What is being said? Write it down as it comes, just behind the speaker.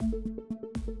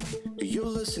You're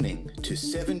listening to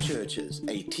Seven Churches,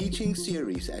 a teaching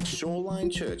series at Shoreline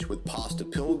Church with Pastor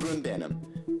Pilgrim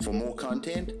Benham. For more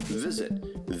content,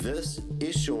 visit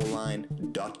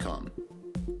thisisshoreline.com.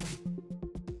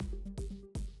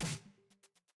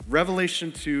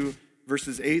 Revelation 2,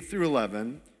 verses 8 through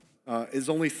 11 is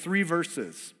only 3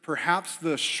 verses, perhaps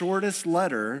the shortest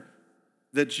letter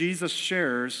that Jesus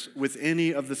shares with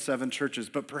any of the 7 churches,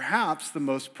 but perhaps the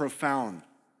most profound.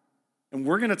 And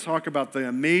we're going to talk about the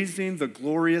amazing, the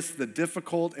glorious, the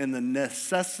difficult, and the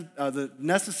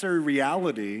necessary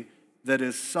reality that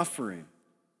is suffering.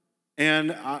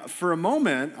 And for a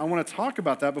moment, I want to talk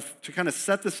about that to kind of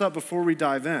set this up before we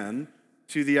dive in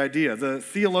to the idea. The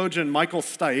theologian Michael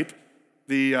Stipe,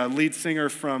 the lead singer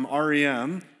from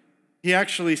REM, he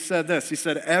actually said this. He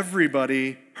said,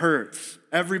 everybody hurts.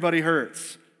 Everybody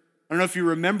hurts. I don't know if you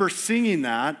remember singing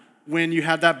that when you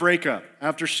had that breakup,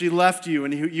 after she left you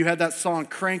and you had that song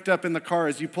cranked up in the car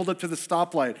as you pulled up to the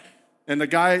stoplight, and the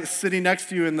guy sitting next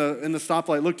to you in the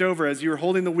stoplight looked over as you were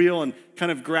holding the wheel and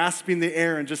kind of grasping the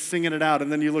air and just singing it out,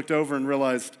 and then you looked over and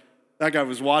realized that guy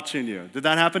was watching you. Did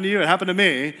that happen to you? It happened to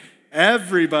me.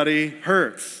 Everybody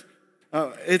hurts.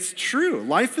 It's true.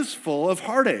 Life is full of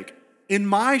heartache. In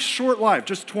my short life,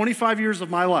 just 25 years of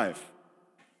my life.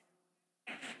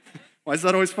 Why is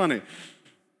that always funny?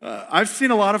 I've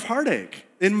seen a lot of heartache.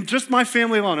 In just my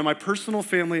family alone, in my personal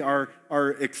family, our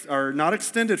not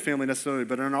extended family necessarily,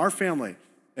 but in our family,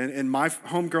 and in my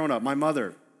home growing up, my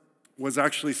mother was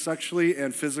actually sexually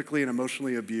and physically and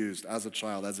emotionally abused as a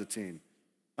child, as a teen.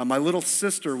 My little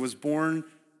sister was born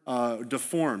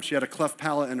deformed. She had a cleft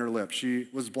palate in her lip. She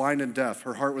was blind and deaf.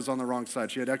 Her heart was on the wrong side.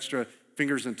 She had extra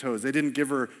fingers and toes. They didn't give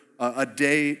her a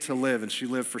day to live, and she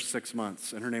lived for 6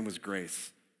 months, and her name was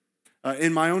Grace.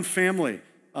 In my own family,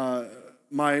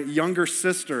 my younger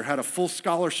sister had a full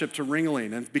scholarship to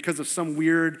Ringling, and because of some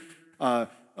weird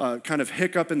kind of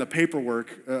hiccup in the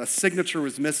paperwork, a signature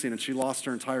was missing, and she lost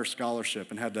her entire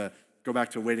scholarship and had to go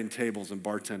back to waiting tables and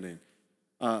bartending.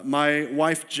 My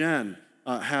wife, Jen,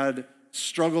 had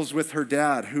struggles with her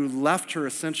dad, who left her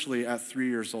essentially at 3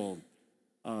 years old.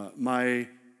 My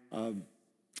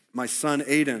son,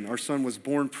 Aiden, our son was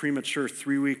born premature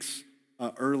 3 weeks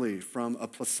early from a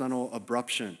placental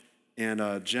abruption.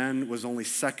 And Jen was only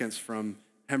seconds from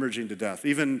hemorrhaging to death.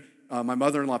 Even my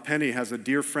mother-in-law, Penny, has a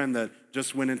dear friend that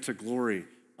just went into glory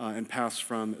and passed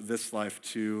from this life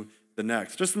to the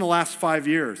next. Just in the last 5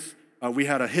 years, we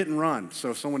had a hit and run.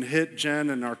 So someone hit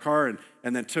Jen in our car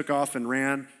and then took off and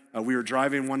ran. We were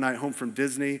driving one night home from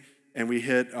Disney, and we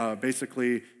hit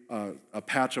basically a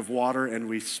patch of water, and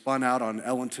we spun out on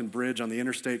Ellington Bridge on the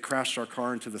interstate, crashed our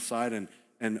car into the side, and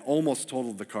almost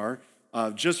totaled the car.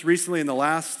 Just recently, in the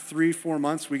last 3-4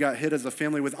 months, we got hit as a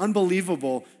family with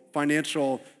unbelievable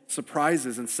financial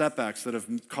surprises and setbacks that have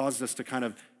caused us to kind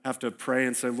of have to pray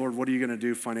and say, Lord, what are you going to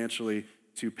do financially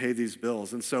to pay these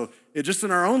bills? And so just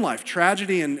in our own life,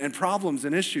 tragedy and problems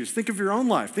and issues. Think of your own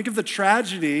life. Think of the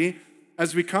tragedy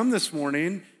as we come this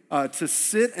morning to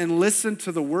sit and listen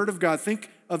to the word of God. Think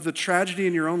of the tragedy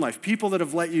in your own life, people that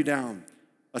have let you down,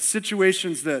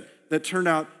 situations that turned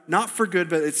out not for good,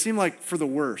 but it seemed like for the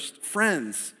worst.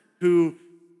 Friends who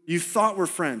you thought were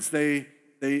friends, they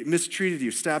mistreated you,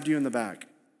 stabbed you in the back.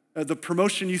 The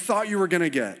promotion you thought you were going to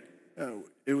get,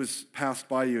 it was passed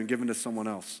by you and given to someone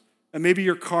else. And maybe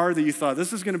your car that you thought,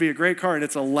 this is going to be a great car, and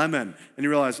it's a lemon. And you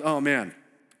realize, oh man,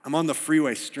 I'm on the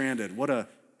freeway stranded. What a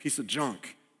piece of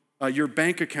junk. Your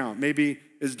bank account maybe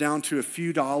is down to a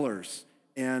few dollars,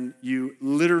 and you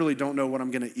literally don't know what I'm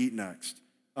going to eat next.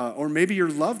 Or maybe your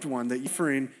loved one that you're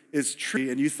suffering is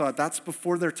true, and you thought, that's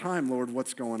before their time, Lord,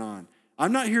 what's going on?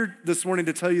 I'm not here this morning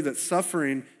to tell you that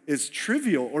suffering is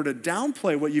trivial or to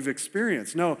downplay what you've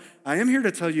experienced. No, I am here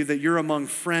to tell you that you're among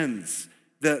friends,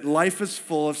 that life is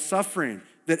full of suffering,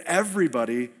 that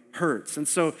everybody hurts. And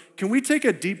so can we take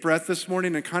a deep breath this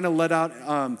morning and kind of let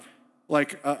out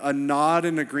like a nod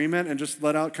in agreement and just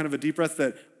let out kind of a deep breath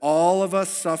that all of us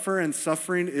suffer and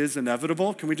suffering is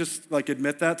inevitable? Can we just like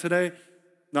admit that today?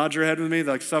 Nod your head with me,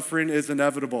 like suffering is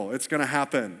inevitable. It's gonna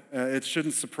happen. It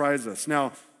shouldn't surprise us.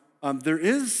 Now, there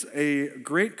is a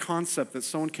great concept that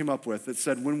someone came up with that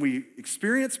said when we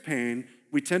experience pain,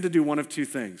 we tend to do one of two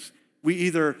things. We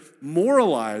either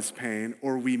moralize pain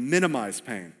or we minimize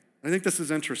pain. I think this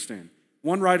is interesting.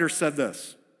 One writer said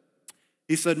this.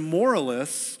 He said,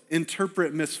 moralists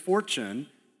interpret misfortune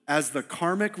as the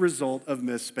karmic result of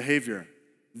misbehavior.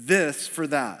 This for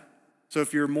that. So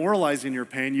if you're moralizing your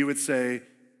pain, you would say,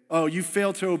 oh, you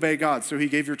failed to obey God, so he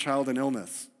gave your child an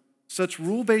illness. Such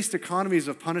rule-based economies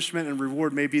of punishment and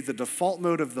reward may be the default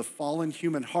mode of the fallen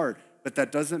human heart, but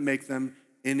that doesn't make them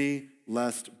any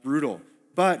less brutal.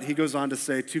 But he goes on to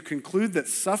say, to conclude that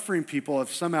suffering people have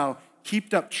somehow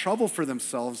heaped up trouble for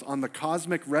themselves on the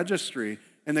cosmic registry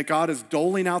and that God is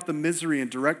doling out the misery in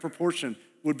direct proportion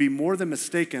would be more than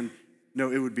mistaken.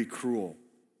 No, it would be cruel.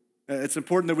 It's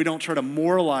important that we don't try to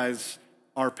moralize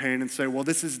our pain and say, well,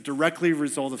 this is directly a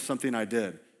result of something I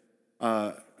did.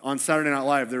 On Saturday Night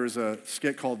Live, there was a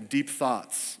skit called Deep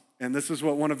Thoughts. And this is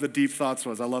what one of the deep thoughts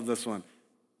was. I love this one.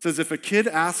 It says, if a kid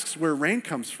asks where rain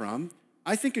comes from,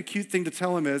 I think a cute thing to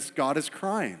tell him is God is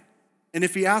crying. And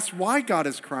if he asks why God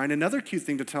is crying, another cute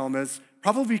thing to tell him is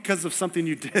probably because of something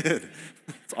you did.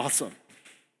 It's awesome.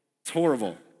 It's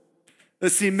horrible.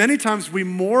 Let's see, many times we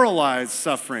moralize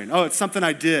suffering. Oh, it's something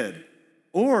I did.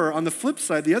 Or on the flip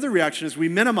side, the other reaction is we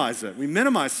minimize it. We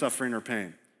minimize suffering or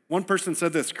pain. One person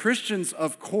said this, Christians,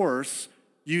 of course,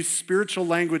 use spiritual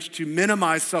language to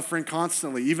minimize suffering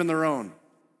constantly, even their own.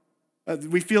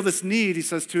 We feel this need, he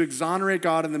says, to exonerate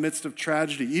God in the midst of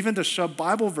tragedy, even to shove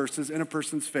Bible verses in a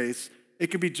person's face. It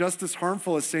could be just as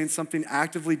harmful as saying something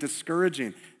actively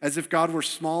discouraging, as if God were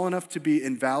small enough to be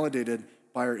invalidated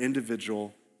by our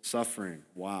individual suffering.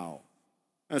 Wow.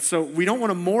 So we don't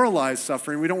want to moralize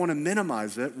suffering. We don't want to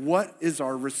minimize it. What is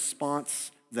our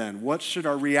response then? What should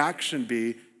our reaction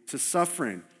be to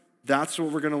suffering? That's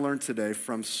what we're going to learn today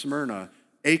from Smyrna,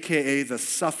 AKA the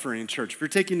suffering church. If you're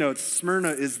taking notes, Smyrna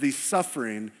is the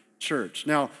suffering church.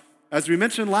 Now, as we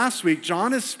mentioned last week,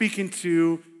 Jesus is speaking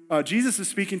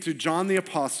to John the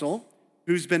Apostle,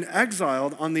 who's been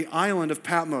exiled on the island of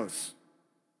Patmos.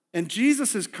 And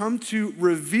Jesus has come to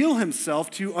reveal himself,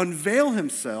 to unveil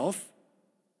himself,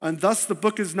 and thus the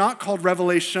book is not called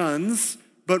Revelations,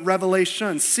 but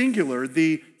Revelation, singular,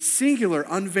 the singular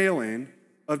unveiling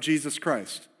of Jesus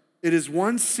Christ. It is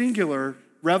one singular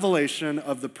revelation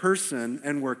of the person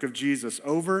and work of Jesus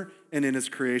over and in his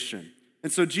creation.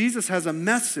 And so Jesus has a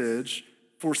message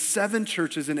for 7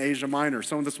 churches in Asia Minor.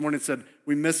 Someone this morning said,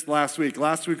 we missed last week.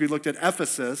 Last week we looked at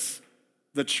Ephesus,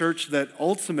 the church that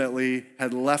ultimately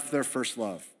had left their first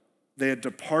love. They had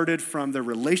departed from their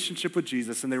relationship with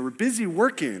Jesus and they were busy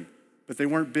working, but they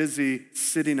weren't busy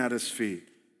sitting at his feet.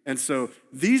 And so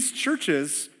these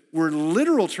churches were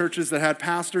literal churches that had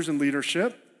pastors and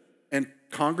leadership and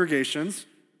congregations.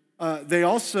 They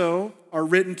also are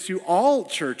written to all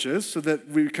churches so that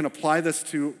we can apply this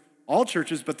to all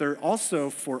churches, but they're also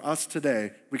for us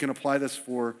today. We can apply this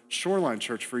for Shoreline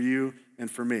Church, for you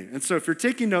and for me. And so if you're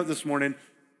taking note this morning,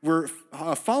 we're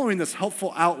following this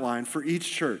helpful outline for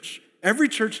each church. Every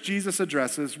church Jesus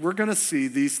addresses, we're going to see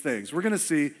these things. We're going to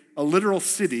see a literal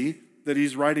city that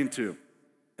he's writing to.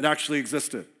 It actually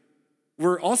existed.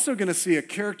 We're also going to see a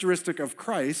characteristic of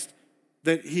Christ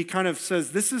that he kind of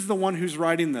says, this is the one who's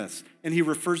writing this. And he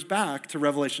refers back to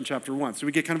Revelation chapter 1. So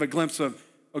we get kind of a glimpse of,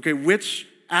 okay, which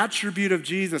attribute of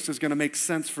Jesus is going to make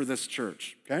sense for this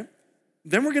church, okay?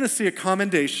 Then we're going to see a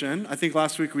commendation. I think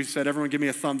last week we said, everyone give me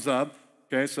a thumbs up.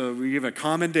 Okay, so we give a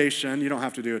commendation. You don't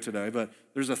have to do it today, but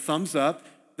there's a thumbs up.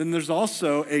 Then there's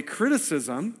also a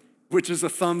criticism, which is a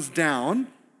thumbs down.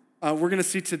 We're going to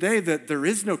see today that there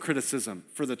is no criticism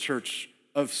for the church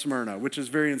of Smyrna, which is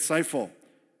very insightful.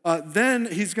 Then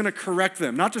he's going to correct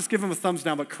them, not just give them a thumbs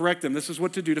down, but correct them. This is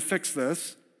what to do to fix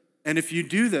this. And if you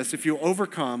do this, if you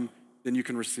overcome, then you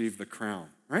can receive the crown.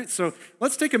 All right, so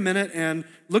let's take a minute and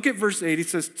look at verse 8. He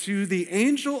says, to the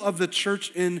angel of the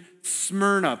church in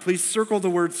Smyrna. Please circle the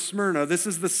word Smyrna. This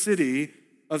is the city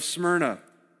of Smyrna,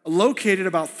 located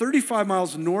about 35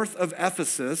 miles north of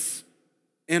Ephesus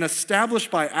and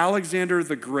established by Alexander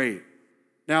the Great.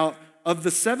 Now, of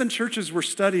the 7 churches we're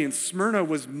studying, Smyrna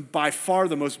was by far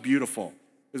the most beautiful.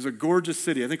 It was a gorgeous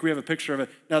city. I think we have a picture of it.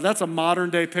 Now, that's a modern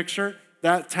day picture.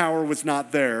 That tower was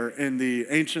not there in the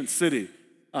ancient city.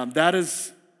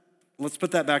 Let's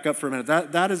put that back up for a minute.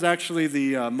 That is actually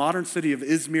the modern city of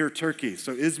Izmir, Turkey.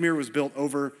 So Izmir was built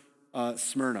over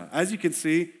Smyrna. As you can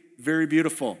see, very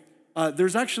beautiful.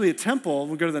 There's actually a temple,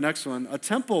 we'll go to the next one, a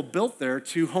temple built there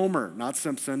to Homer, not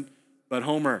Simpson, but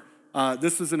Homer.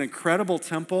 This is an incredible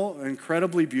temple,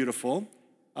 incredibly beautiful.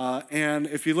 And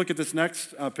if you look at this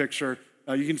next picture,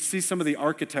 you can see some of the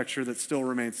architecture that still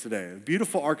remains today.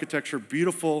 Beautiful architecture,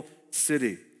 beautiful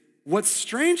city. What's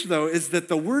strange, though, is that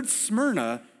the word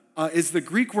Smyrna is the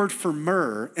Greek word for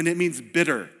myrrh, and it means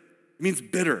bitter. It means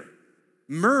bitter.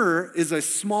 Myrrh is a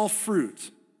small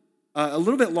fruit, a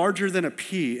little bit larger than a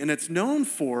pea, and it's known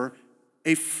for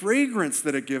a fragrance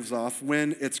that it gives off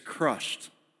when it's crushed.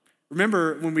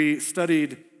 Remember when we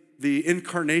studied the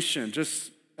incarnation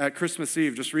just at Christmas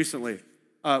Eve, just recently,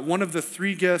 one of the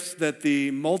 3 gifts that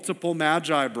the multiple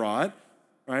magi brought,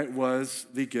 right, was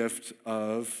the gift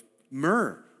of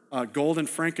myrrh. Gold and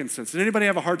frankincense. Did anybody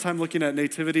have a hard time looking at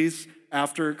nativities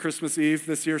after Christmas Eve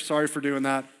this year. Sorry for doing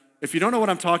that. If you don't know what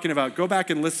I'm talking about, go back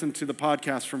and listen to the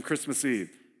podcast from Christmas Eve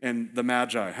and the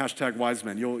Magi,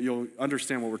 #Wisemen. You'll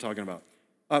understand what we're talking about.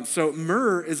 So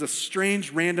myrrh is a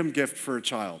strange random gift for a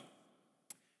child.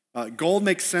 Gold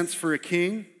makes sense for a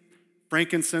king.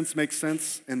 Frankincense makes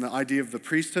sense in the idea of the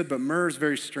priesthood, but myrrh is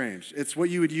very strange. It's what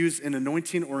you would use in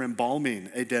anointing or embalming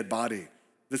a dead body.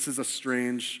 This is a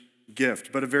strange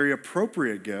gift, but a very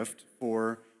appropriate gift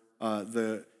for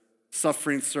the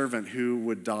suffering servant who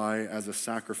would die as a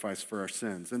sacrifice for our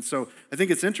sins. And so I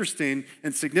think it's interesting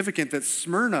and significant that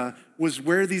Smyrna was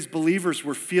where these believers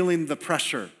were feeling the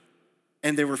pressure,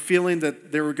 and they were feeling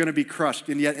that they were going to be crushed.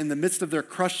 And yet in the midst of their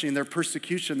crushing, their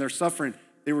persecution, their suffering,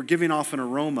 they were giving off an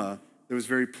aroma that was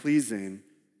very pleasing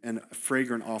and a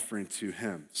fragrant offering to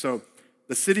him. So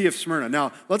the city of Smyrna.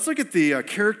 Now, let's look at the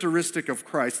characteristic of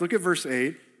Christ. Look at verse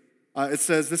 8. It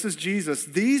says, this is Jesus.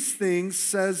 These things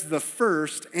says the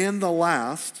first and the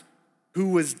last, who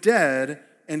was dead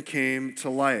and came to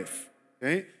life.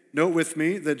 Okay? Note with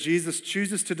me that Jesus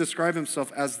chooses to describe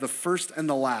himself as the first and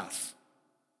the last.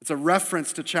 It's a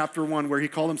reference to chapter 1 where he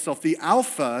called himself the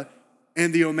Alpha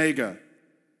and the Omega.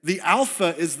 The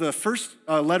Alpha is the first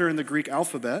letter in the Greek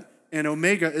alphabet, and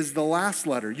Omega is the last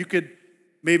letter. You could,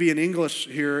 maybe in English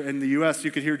here in the US,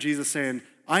 you could hear Jesus saying,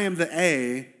 I am the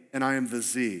A and I am the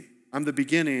Z. I'm the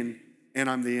beginning and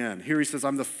I'm the end. Here he says,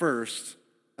 I'm the first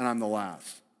and I'm the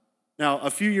last. Now, a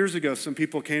few years ago, some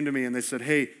people came to me and they said,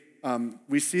 hey,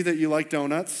 we see that you like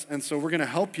donuts, and so we're going to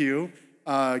help you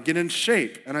get in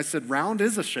shape. And I said, round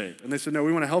is a shape. And they said, no,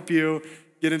 we want to help you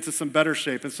get into some better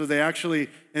shape. And so they actually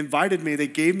invited me. They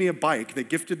gave me a bike. They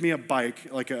gifted me a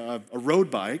bike, like a road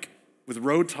bike with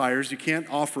road tires. You can't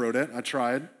off-road it. I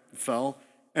tried, it fell.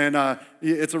 And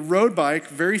it's a road bike,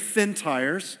 very thin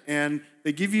tires, and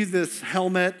they give you this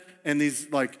helmet and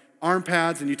these like arm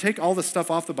pads, and you take all the stuff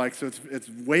off the bike, so it's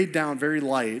weighed down, very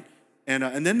light.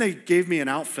 And then they gave me an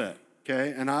outfit,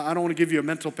 okay? And I don't want to give you a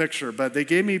mental picture, but they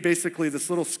gave me basically this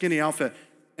little skinny outfit,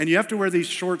 and you have to wear these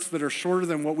shorts that are shorter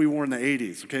than what we wore in the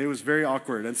 80s, okay? It was very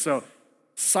awkward. And so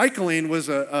cycling was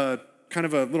a kind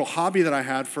of a little hobby that I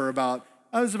had for about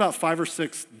 5 or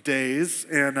 6 days,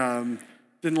 and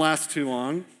didn't last too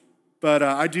long. But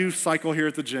I do cycle here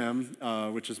at the gym,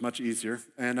 which is much easier.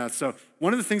 And so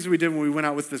one of the things that we did when we went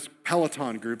out with this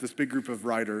Peloton group, this big group of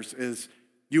riders, is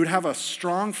you would have a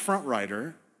strong front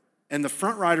rider, and the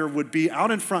front rider would be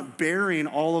out in front bearing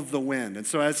all of the wind. And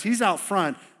so as he's out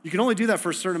front, you can only do that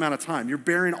for a certain amount of time. You're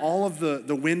bearing all of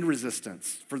the wind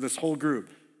resistance for this whole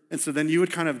group. And so then you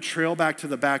would kind of trail back to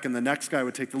the back, and the next guy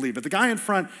would take the lead. But the guy in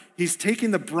front, he's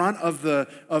taking the brunt of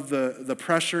the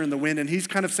pressure and the wind, and he's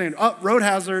kind of saying, oh, road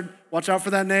hazard, watch out for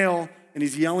that nail. And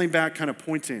he's yelling back, kind of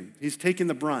pointing. He's taking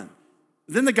the brunt.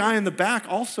 Then the guy in the back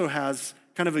also has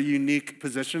kind of a unique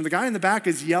position. The guy in the back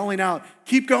is yelling out,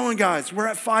 keep going, guys. We're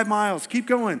at 5 miles. Keep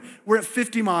going. We're at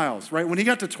 50 miles, right? When he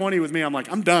got to 20 with me, I'm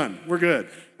like, I'm done. We're good.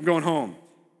 I'm going home.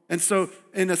 And so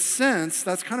in a sense,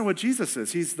 that's kind of what Jesus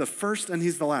is. He's the first and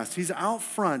he's the last. He's out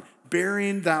front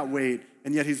bearing that weight,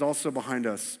 and yet he's also behind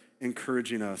us,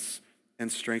 encouraging us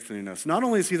and strengthening us. Not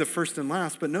only is he the first and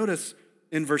last, but notice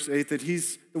in verse 8 that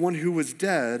he's the one who was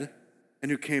dead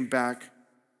and who came back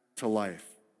to life.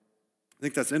 I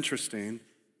think that's interesting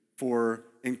for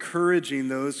encouraging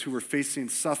those who were facing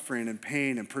suffering and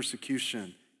pain and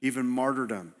persecution, even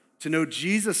martyrdom. To know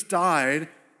Jesus died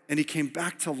and he came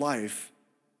back to life.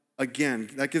 Again,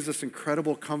 that gives us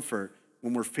incredible comfort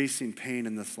when we're facing pain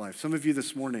in this life. Some of you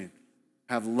this morning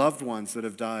have loved ones that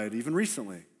have died even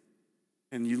recently.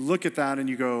 And you look at that and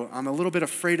you go, I'm a little bit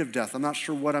afraid of death. I'm not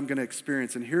sure what I'm going to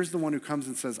experience. And here's the one who comes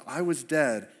and says, I was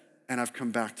dead and I've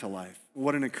come back to life.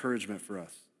 What an encouragement for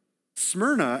us.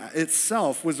 Smyrna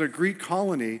itself was a Greek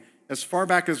colony as far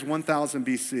back as 1000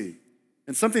 BC.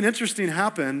 And something interesting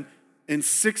happened in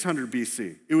 600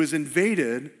 BC. It was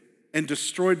invaded and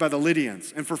destroyed by the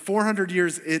Lydians. And for 400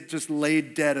 years, it just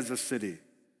laid dead as a city,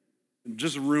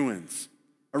 just ruins.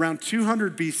 Around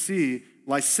 200 BC,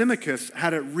 Lysimachus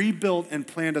had it rebuilt and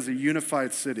planned as a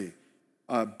unified city,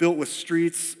 built with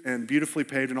streets and beautifully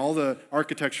paved, and all the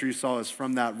architecture you saw is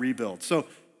from that rebuild. So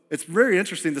it's very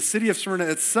interesting. The city of Smyrna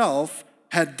itself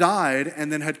had died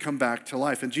and then had come back to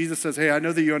life. And Jesus says, hey, I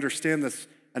know that you understand this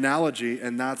analogy,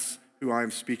 and that's who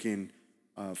I'm speaking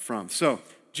from. So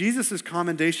Jesus'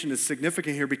 commendation is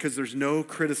significant here because there's no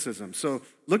criticism. So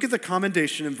look at the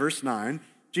commendation in verse 9.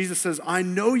 Jesus says, I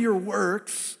know your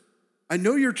works, I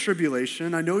know your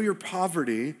tribulation, I know your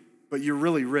poverty, but you're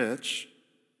really rich.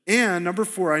 And number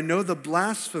 4, I know the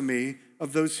blasphemy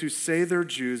of those who say they're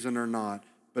Jews and are not,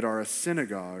 but are a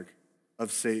synagogue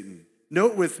of Satan.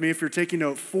 Note with me, if you're taking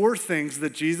note, 4 things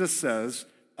that Jesus says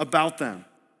about them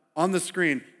on the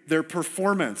screen. Their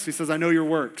performance, he says, I know your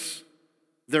works.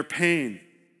 Their pain,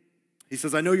 he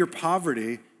says, I know your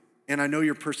poverty and I know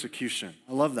your persecution.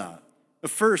 I love that.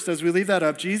 But first, as we leave that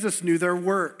up, Jesus knew their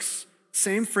works.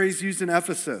 Same phrase used in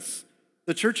Ephesus.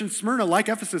 The church in Smyrna, like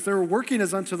Ephesus, they were working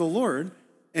as unto the Lord,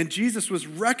 and Jesus was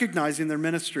recognizing their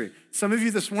ministry. Some of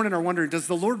you this morning are wondering, does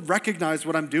the Lord recognize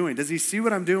what I'm doing? Does he see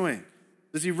what I'm doing?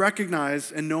 Does he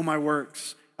recognize and know my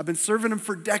works? I've been serving him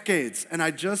for decades, and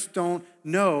I just don't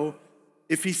know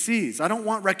if he sees. I don't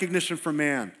want recognition from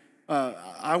man.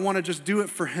 I want to just do it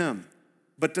for him.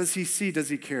 But does he see? Does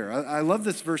he care? I love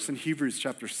this verse in Hebrews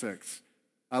chapter 6.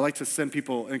 I like to send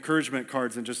people encouragement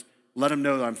cards and just let them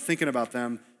know that I'm thinking about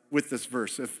them with this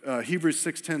verse. If Hebrews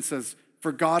 6:10 says,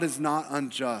 for God is not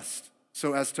unjust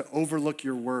so as to overlook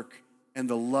your work and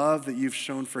the love that you've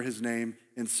shown for his name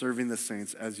in serving the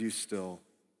saints as you still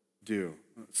do.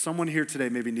 Someone here today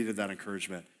maybe needed that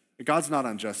encouragement. God's not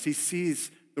unjust. He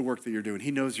sees the work that you're doing.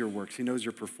 He knows your works. He knows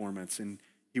your performance, and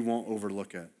he won't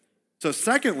overlook it. So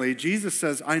secondly, Jesus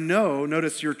says, I know,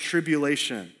 notice your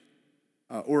tribulation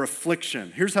or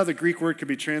affliction. Here's how the Greek word could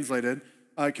be translated.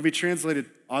 It can be translated,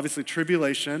 obviously,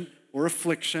 tribulation or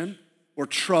affliction or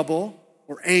trouble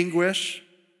or anguish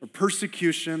or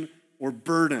persecution or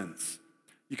burdens.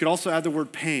 You could also add the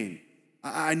word pain.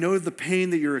 I know the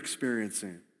pain that you're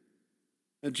experiencing.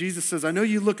 And Jesus says, I know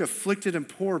you look afflicted and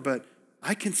poor, but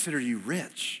I consider you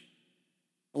rich.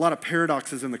 A lot of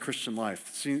paradoxes in the Christian life,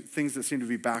 things that seem to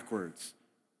be backwards.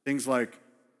 Things like,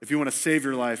 if you want to save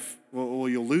your life, well,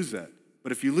 you'll lose it.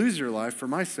 But if you lose your life for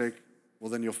my sake, well,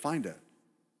 then you'll find it.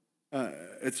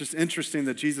 It's just interesting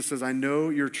that Jesus says, I know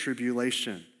your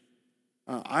tribulation.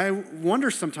 I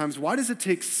wonder sometimes, why does it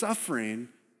take suffering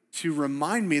to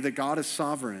remind me that God is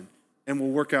sovereign and will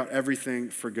work out everything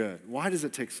for good? Why does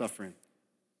it take suffering?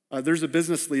 There's a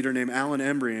business leader named Alan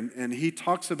Embry, and he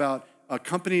talks about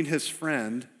accompanying his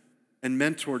friend and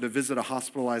mentor to visit a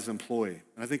hospitalized employee.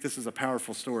 And I think this is a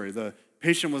powerful story. The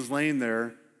patient was laying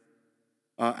there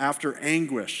after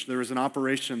anguish. There was an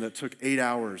operation that took 8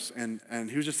 hours, and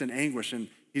he was just in anguish. And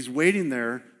he's waiting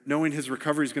there knowing his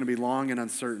recovery is going to be long and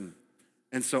uncertain.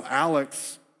 And so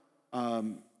Alex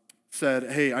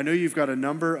said, hey, I know you've got a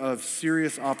number of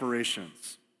serious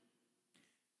operations.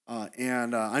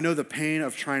 And I know the pain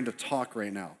of trying to talk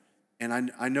right now.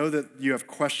 And I know that you have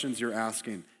questions you're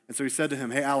asking. And so he said to him,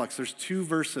 hey, Alex, there's 2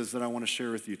 verses that I want to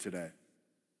share with you today.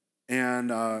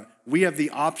 And we have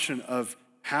the option of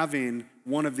having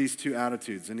one of these 2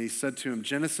 attitudes. And he said to him,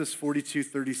 Genesis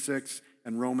 42:36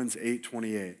 and Romans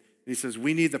 8:28. And he says,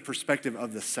 we need the perspective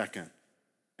of the second.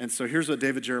 And so here's what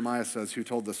David Jeremiah says, who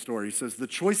told this story. He says, the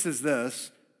choice is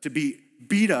this, to be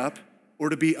beat up or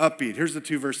to be upbeat. Here's the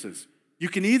 2 verses. You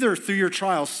can either, through your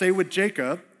trial, say with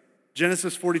Jacob,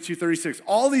 Genesis 42:36,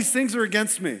 all these things are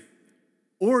against me.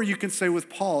 Or you can say with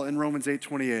Paul in Romans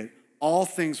 8:28, all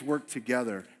things work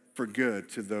together for good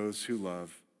to those who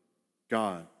love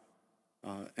God.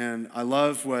 And I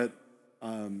love what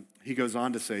he goes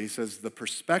on to say. He says, the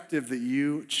perspective that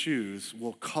you choose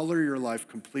will color your life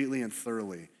completely and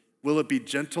thoroughly. Will it be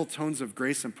gentle tones of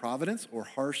grace and providence or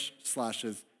harsh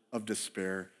slashes of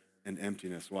despair and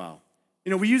emptiness? Wow.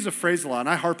 You know, we use a phrase a lot, and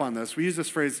I harp on this. We use this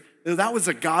phrase, that was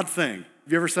a God thing.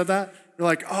 Have you ever said that? You're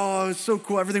like, oh, it's so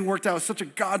cool. Everything worked out. It's such a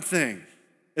God thing.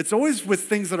 It's always with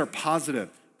things that are positive.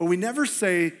 But we never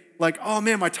say, like, oh,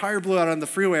 man, my tire blew out on the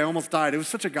freeway. I almost died. It was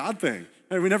such a God thing.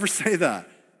 We never say that.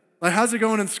 Like, how's it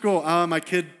going in school? My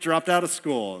kid dropped out of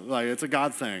school. Like, it's a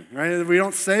God thing, right? We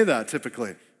don't say that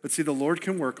typically. But see, the Lord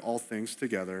can work all things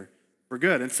together for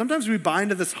good. And sometimes we buy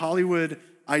into this Hollywood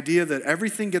idea that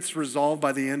everything gets resolved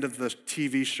by the end of the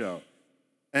TV show.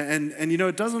 And you know,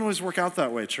 it doesn't always work out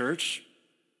that way, church.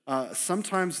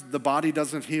 Sometimes the body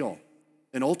doesn't heal.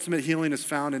 And ultimate healing is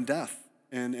found in death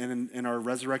and in our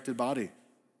resurrected body.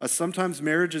 Sometimes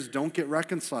marriages don't get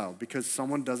reconciled because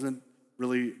someone doesn't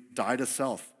really die to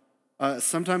self.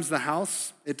 Sometimes the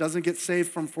house, it doesn't get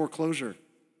saved from foreclosure.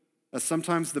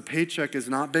 Sometimes the paycheck is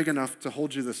not big enough to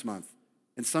hold you this month.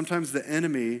 And sometimes the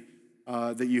enemy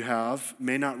that you have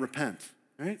may not repent,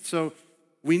 right? So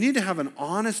we need to have an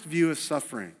honest view of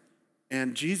suffering.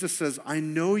 And Jesus says, I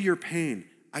know your pain.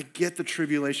 I get the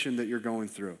tribulation that you're going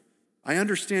through. I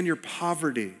understand your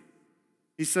poverty.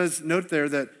 He says, note there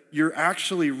that you're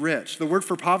actually rich. The word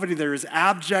for poverty there is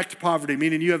abject poverty,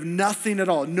 meaning you have nothing at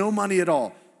all, no money at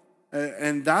all.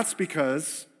 And that's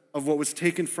because of what was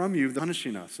taken from you,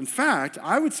 punishing us. In fact,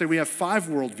 I would say we have 5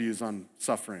 worldviews on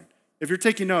suffering. If you're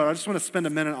taking note, I just want to spend a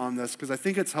minute on this because I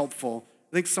think it's helpful.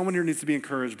 I think someone here needs to be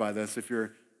encouraged by this if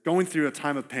you're going through a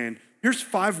time of pain. Here's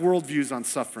 5 worldviews on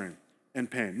suffering. and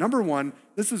pain. Number one,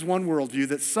 this is one worldview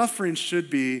that suffering should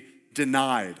be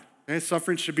denied. Okay?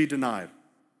 Suffering should be denied.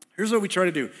 Here's what we try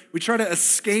to do. We try to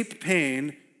escape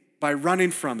pain by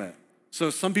running from it. So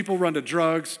some people run to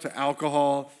drugs, to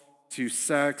alcohol, to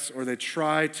sex, or they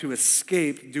try to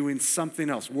escape doing something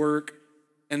else, work,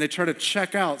 and they try to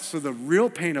check out so the real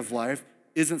pain of life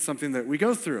isn't something that we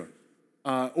go through.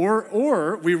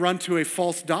 Or we run to a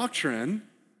false doctrine,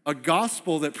 a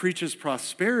gospel that preaches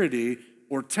prosperity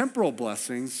or temporal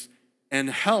blessings and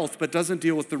health, but doesn't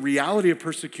deal with the reality of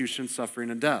persecution, suffering,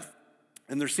 and death.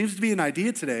 And there seems to be an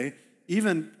idea today,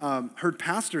 even heard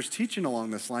pastors teaching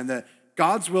along this line, that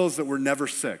God's will is that we're never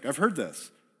sick. I've heard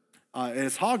this. And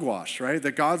it's hogwash, right?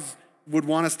 That God would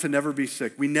want us to never be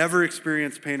sick. We never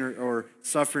experience pain or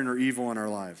suffering or evil in our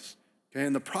lives. Okay?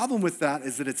 And the problem with that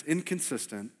is that it's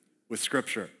inconsistent with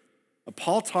Scripture.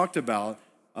 Paul talked about,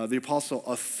 the apostle,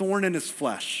 a thorn in his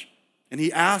flesh. And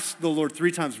he asked the Lord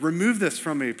 3 times, remove this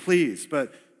from me, please.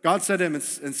 But God said to him in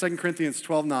 2 Corinthians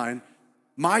 12:9,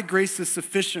 my grace is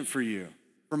sufficient for you,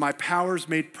 for my power is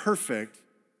made perfect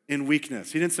in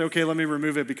weakness. He didn't say, okay, let me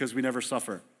remove it because we never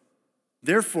suffer.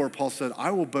 Therefore, Paul said,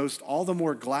 I will boast all the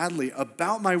more gladly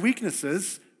about my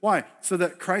weaknesses. Why? So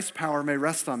that Christ's power may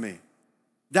rest on me.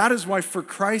 That is why, for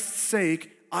Christ's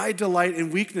sake, I delight in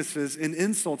weaknesses, in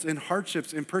insults, in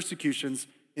hardships, in persecutions,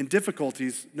 in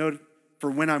difficulties. Note, for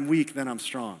when I'm weak, then I'm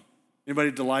strong.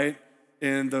 Anybody delight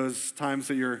in those times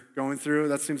that you're going through?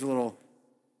 That seems a little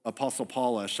Apostle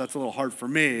Paul-ish. That's a little hard for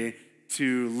me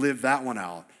to live that one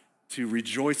out, to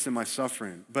rejoice in my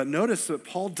suffering. But notice that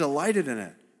Paul delighted in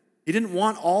it. He didn't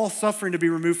want all suffering to be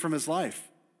removed from his life.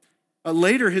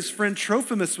 Later, his friend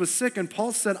Trophimus was sick, and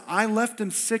Paul said, I left him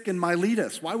sick in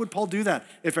Miletus. Why would Paul do that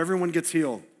if everyone gets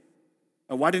healed?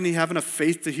 Why didn't he have enough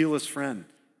faith to heal his friend?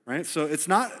 Right? So it's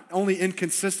not only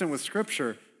inconsistent with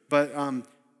Scripture, but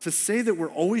to say that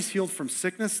we're always healed from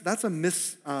sickness, that's a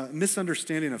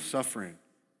misunderstanding of suffering.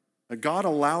 God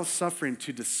allows suffering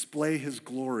to display his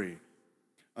glory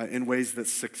in ways that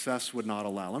success would not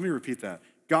allow. Let me repeat that.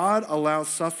 God allows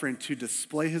suffering to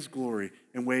display his glory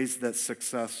in ways that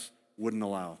success wouldn't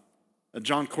allow.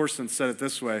 John Corson said it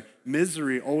this way,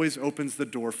 misery always opens the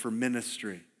door for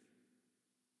ministry. Can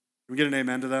we get an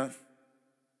amen to that?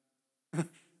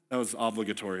 That was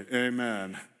obligatory.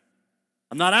 Amen.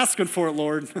 I'm not asking for it,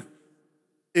 Lord.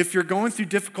 If you're going through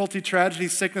difficulty, tragedy,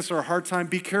 sickness, or a hard time,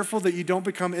 be careful that you don't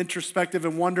become introspective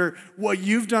and wonder what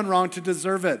you've done wrong to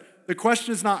deserve it. The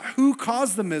question is not who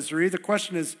caused the misery. The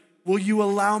question is, will you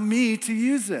allow me to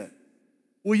use it?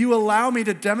 Will you allow me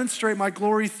to demonstrate my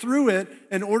glory through it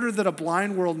in order that a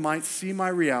blind world might see my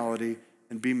reality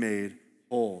and be made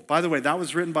whole? By the way, that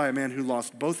was written by a man who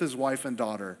lost both his wife and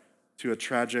daughter to a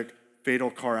tragic,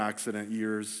 fatal car accident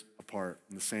years apart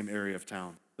in the same area of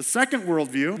town. The second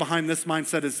worldview behind this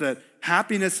mindset is that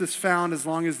happiness is found as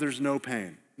long as there's no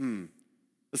pain.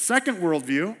 The second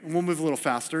worldview, and we'll move a little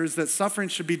faster, is that suffering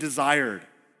should be desired.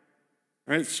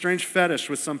 Right? Strange fetish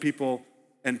with some people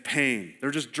and pain. They're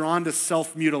just drawn to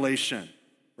self-mutilation,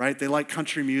 right? They like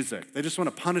country music. They just want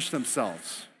to punish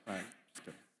themselves, right?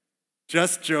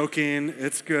 Just joking,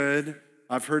 it's good.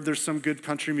 I've heard there's some good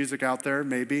country music out there,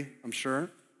 maybe, I'm sure.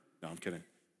 No, I'm kidding.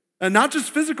 And not just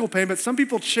physical pain, but some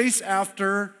people chase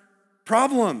after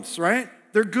problems, right?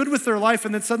 They're good with their life,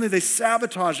 and then suddenly they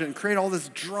sabotage it and create all this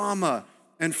drama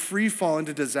and free fall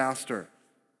into disaster.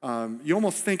 You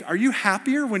almost think, are you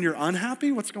happier when you're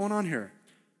unhappy? What's going on here?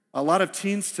 A lot of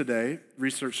teens today,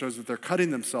 research shows that they're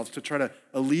cutting themselves to try to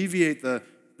alleviate the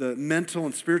mental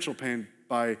and spiritual pain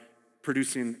by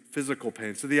producing physical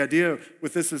pain. So the idea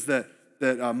with this is that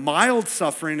mild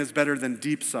suffering is better than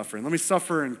deep suffering. Let me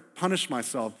suffer and punish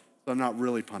myself so I'm not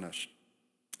really punished.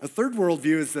 A third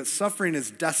worldview is that suffering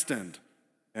is destined.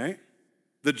 Okay?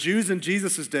 The Jews in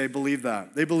Jesus' day believed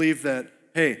that. They believed that,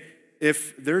 hey,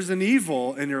 if there's an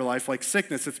evil in your life, like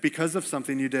sickness, it's because of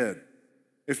something you did.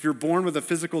 If you're born with a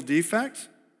physical defect,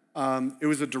 it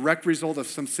was a direct result of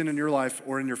some sin in your life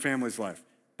or in your family's life.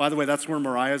 By the way, that's where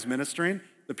Mariah's ministering.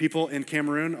 The people in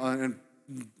Cameroon and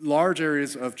large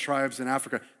areas of tribes in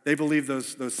Africa, they believe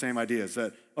those same ideas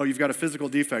that, oh, you've got a physical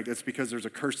defect, it's because there's a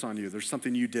curse on you. There's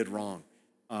something you did wrong.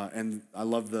 And I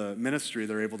love the ministry.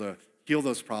 They're able to heal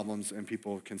those problems and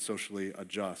people can socially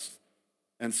adjust.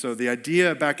 And so the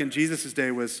idea back in Jesus'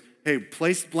 day was, hey,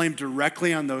 place blame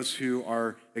directly on those who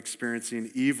are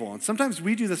experiencing evil. And sometimes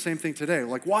we do the same thing today.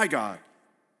 Like, why, God?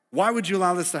 Why would you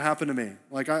allow this to happen to me?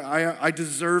 Like, I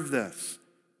deserve this.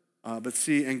 But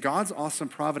see, in God's awesome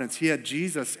providence, he had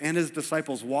Jesus and his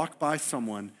disciples walk by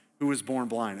someone who was born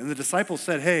blind. And the disciples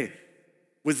said, hey,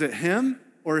 was it him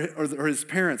or his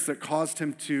parents that caused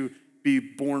him to be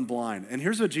born blind? And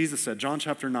here's what Jesus said, John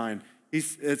chapter 9,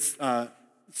 It's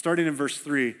starting in verse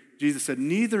 3, Jesus said,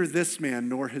 neither this man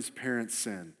nor his parents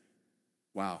sinned.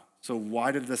 Wow. So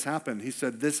why did this happen? He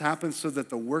said, this happened so that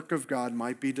the work of God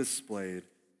might be displayed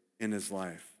in his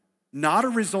life. Not a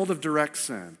result of direct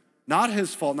sin, not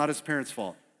his fault, not his parents'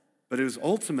 fault, but it was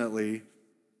ultimately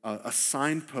a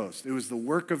signpost. It was the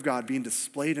work of God being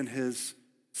displayed in his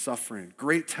suffering.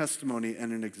 Great testimony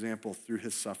and an example through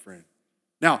his suffering.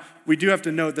 Now, we do have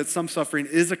to note that some suffering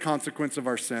is a consequence of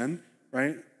our sin,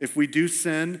 right? If we do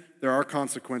sin, there are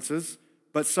consequences,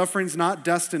 but suffering's not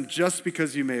destined just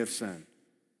because you may have sinned.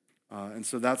 And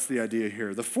so that's the idea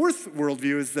here. The fourth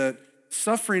worldview is that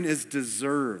suffering is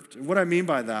deserved. And what I mean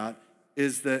by that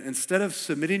is that instead of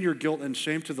submitting your guilt and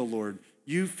shame to the Lord,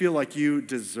 you feel like you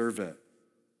deserve it.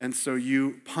 And so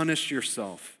you punish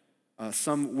yourself.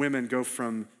 Some women go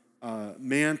from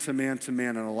man to man to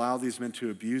man and allow these men to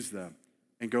abuse them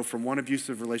and go from one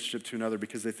abusive relationship to another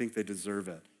because they think they deserve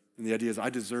it. And the idea is, I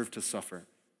deserve to suffer.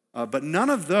 But none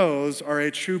of those are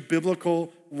a true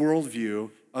biblical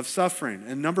worldview of suffering.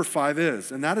 And number 5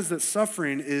 is, and that is that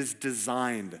suffering is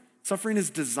designed. Suffering is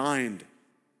designed.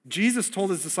 Jesus told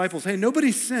his disciples, hey,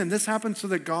 nobody sinned. This happened so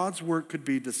that God's work could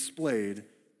be displayed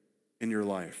in your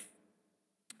life.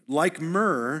 Like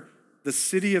myrrh, the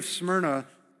city of Smyrna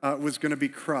was going to be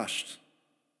crushed.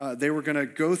 They were going to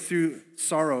go through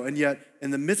sorrow, and yet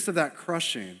in the midst of that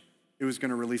crushing, it was going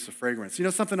to release a fragrance. You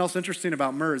know, something else interesting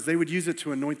about myrrh is they would use it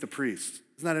to anoint the priest.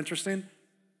 Isn't that interesting?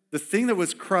 The thing that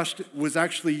was crushed was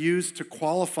actually used to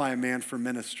qualify a man for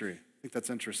ministry. I think that's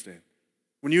interesting.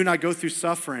 When you and I go through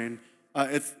suffering,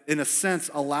 it, in a sense,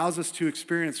 allows us to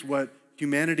experience what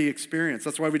humanity experienced.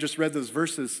 That's why we just read those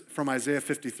verses from Isaiah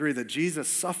 53, that Jesus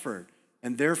suffered,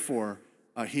 and therefore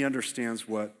he understands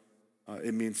what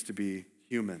it means to be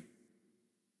human.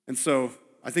 And so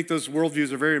I think those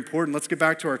worldviews are very important. Let's get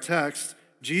back to our text.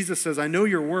 Jesus says, I know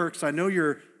your works, I know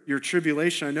your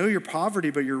tribulation, I know your poverty,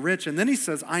 but you're rich. And then he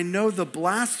says, I know the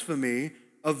blasphemy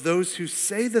of those who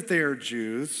say that they are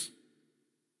Jews,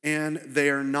 and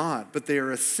they are not, but they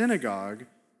are a synagogue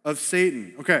of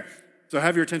Satan. Okay, so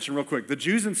have your attention real quick. The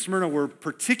Jews in Smyrna were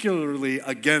particularly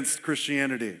against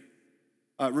Christianity.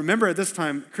 Remember, at this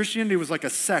time, Christianity was like a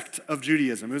sect of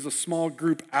Judaism. It was a small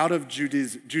group out of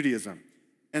Judaism.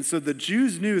 And so the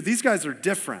Jews knew these guys are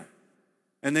different.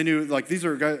 And they knew, like, these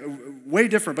are guys, way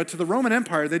different. But to the Roman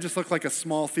Empire, they just looked like a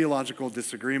small theological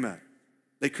disagreement.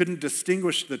 They couldn't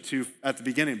distinguish the two at the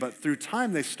beginning, but through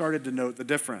time, they started to note the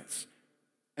difference.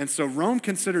 And so Rome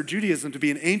considered Judaism to be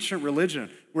an ancient religion,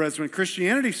 whereas when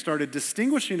Christianity started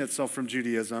distinguishing itself from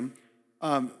Judaism,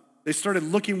 they started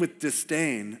looking with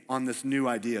disdain on this new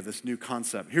idea, this new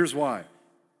concept. Here's why.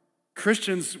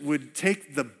 Christians would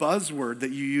take the buzzword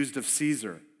that you used of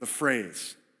Caesar, the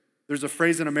phrase. There's a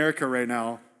phrase in America right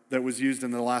now that was used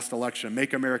in the last election,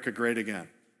 make America great again.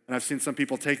 And I've seen some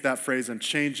people take that phrase and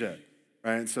change it,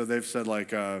 right? And so they've said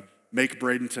like, make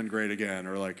Bradenton great again,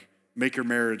 or like, make your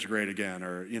marriage great again,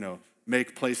 or, you know,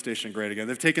 make PlayStation great again.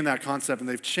 They've taken that concept and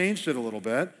they've changed it a little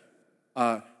bit.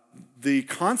 The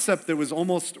concept that was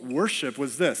almost worship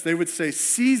was this. They would say,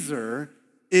 Caesar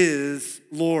is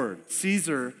Lord.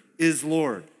 Caesar is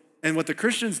Lord. And what the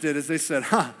Christians did is they said,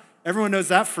 everyone knows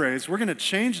that phrase. We're going to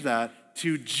change that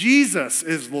to Jesus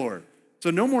is Lord.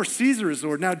 So no more Caesar is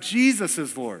Lord. Now Jesus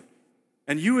is Lord.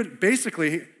 And you would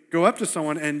basically go up to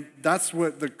someone, and that's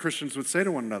what the Christians would say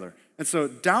to one another. And so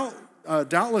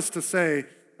doubtful to say,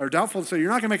 you're not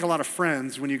going to make a lot of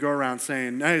friends when you go around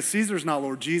saying, hey, Caesar's not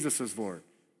Lord, Jesus is Lord.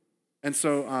 And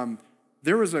so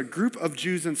there was a group of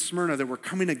Jews in Smyrna that were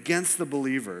coming against the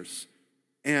believers.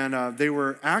 And they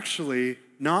were actually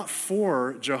not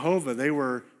for Jehovah. They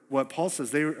were, what Paul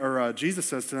says, Jesus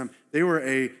says to them, they were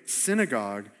a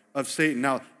synagogue of Satan.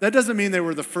 Now, that doesn't mean they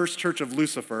were the first church of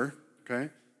Lucifer, okay?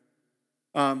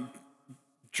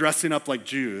 Dressing up like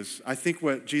Jews. I think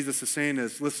what Jesus is saying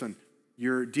is, listen,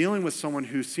 you're dealing with someone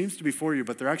who seems to be for you,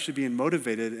 but they're actually being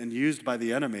motivated and used by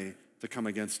the enemy to come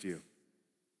against you.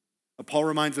 Paul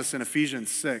reminds us in Ephesians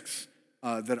 6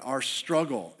 that our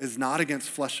struggle is not against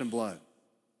flesh and blood,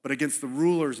 but against the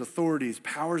rulers, authorities,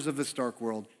 powers of this dark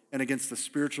world, and against the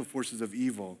spiritual forces of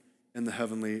evil in the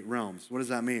heavenly realms. What does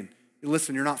that mean?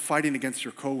 Listen, you're not fighting against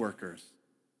your coworkers.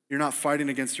 You're not fighting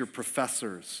against your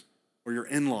professors or your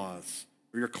in-laws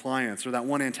or your clients or that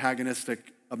one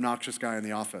antagonistic, obnoxious guy in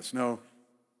the office. No,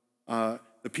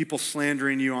 the people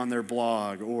slandering you on their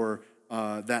blog or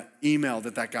that email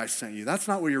that guy sent you. That's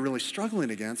not what you're really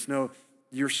struggling against. No,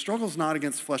 your struggle's not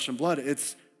against flesh and blood.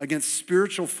 It's against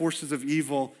spiritual forces of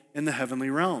evil in the heavenly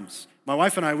realms. My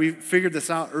wife and I, we figured this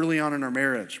out early on in our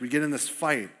marriage. We get in this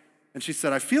fight, and she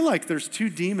said, I feel like there's two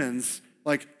demons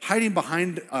like hiding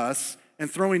behind us, and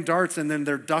throwing darts, and then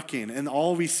they're ducking, and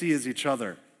all we see is each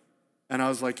other. And I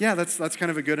was like, yeah, that's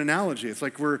kind of a good analogy. It's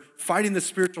like we're fighting this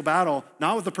spiritual battle,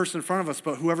 not with the person in front of us,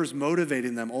 but whoever's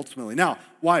motivating them ultimately. Now,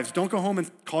 wives, don't go home and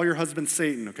call your husband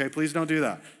Satan, okay? Please don't do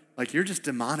that. Like, you're just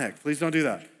demonic. Please don't do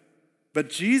that. But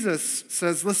Jesus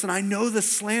says, listen, I know the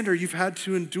slander you've had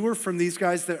to endure from these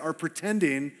guys that are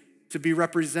pretending to be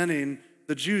representing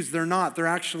the Jews. They're not. They're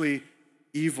actually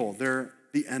evil. They're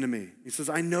the enemy. He says,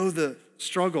 I know the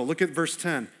struggle. Look at verse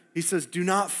 10. He says, do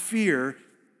not fear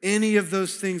any of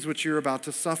those things which you're about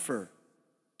to suffer.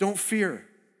 Don't fear.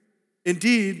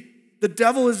 Indeed, the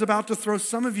devil is about to throw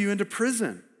some of you into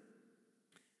prison,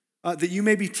 that you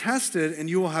may be tested, and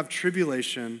you will have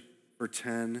tribulation for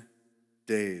 10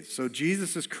 days. So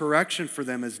Jesus' correction for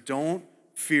them is don't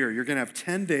fear. You're going to have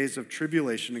 10 days of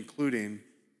tribulation, including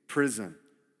prison.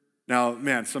 Now,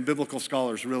 man, some biblical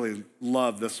scholars really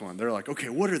love this one. They're like, okay,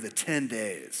 what are the 10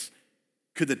 days?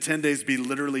 Could the 10 days be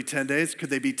literally 10 days? Could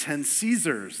they be 10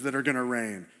 Caesars that are going to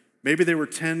reign? Maybe they were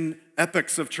 10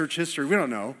 epochs of church history. We don't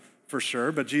know for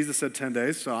sure, but Jesus said 10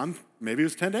 days, so maybe it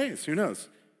was 10 days. Who knows?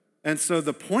 And so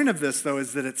the point of this, though,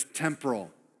 is that it's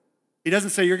temporal. He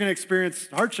doesn't say you're going to experience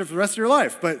hardship for the rest of your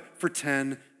life, but for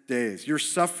 10 days. Your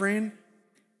suffering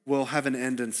will have an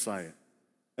end in sight.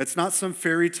 It's not some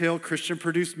fairy tale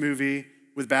Christian-produced movie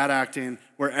with bad acting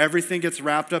where everything gets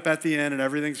wrapped up at the end and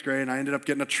everything's great and I ended up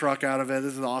getting a truck out of it.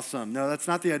 This is awesome. No, that's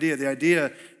not the idea. The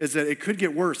idea is that it could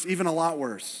get worse, even a lot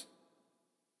worse.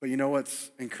 But you know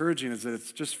what's encouraging is that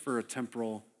it's just for a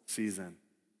temporal season.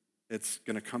 It's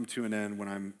going to come to an end when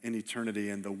I'm in eternity,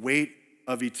 and the weight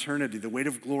of eternity, the weight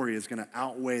of glory is going to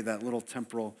outweigh that little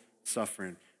temporal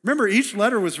suffering. Remember, each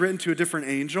letter was written to a different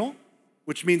angel,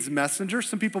 which means messenger.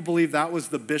 Some people believe that was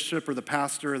the bishop or the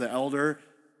pastor or the elder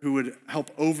who would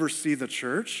help oversee the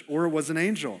church, or it was an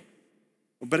angel.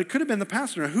 But it could have been the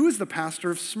pastor. Now, who is the pastor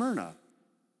of Smyrna?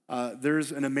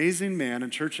 There's an amazing man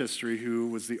in church history who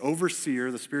was the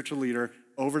overseer, the spiritual leader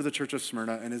over the church of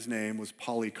Smyrna, and his name was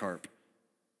Polycarp.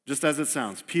 Just as it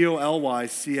sounds,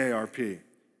 Polycarp.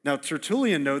 Now,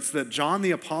 Tertullian notes that John the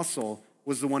Apostle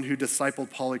was the one who discipled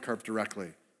Polycarp directly.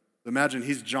 Imagine,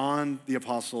 he's John the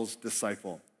Apostle's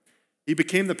disciple. He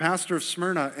became the pastor of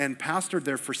Smyrna and pastored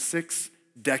there for 6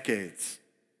 decades.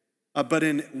 But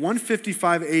in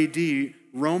 155 AD,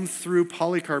 Rome threw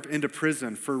Polycarp into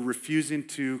prison for refusing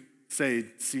to say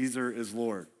Caesar is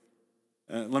Lord.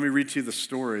 Let me read to you the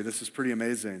story. This is pretty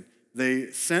amazing.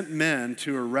 They sent men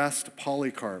to arrest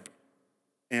Polycarp,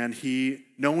 and he,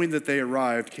 knowing that they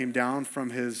arrived, came down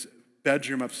from his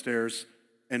bedroom upstairs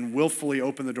and willfully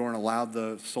opened the door and allowed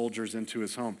the soldiers into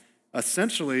his home,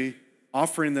 essentially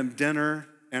offering them dinner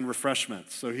and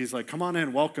refreshments. So he's like, come on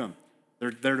in, welcome.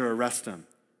 They're there to arrest him.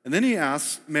 And then he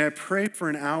asks, may I pray for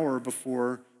an hour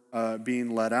before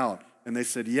being let out? And they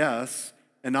said yes.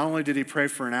 And not only did he pray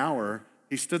for an hour,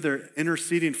 he stood there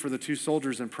interceding for the 2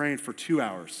 soldiers and praying for 2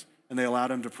 hours. And they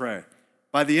allowed him to pray.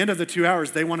 By the end of the 2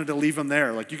 hours, they wanted to leave him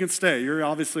there. Like, you can stay. You're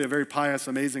obviously a very pious,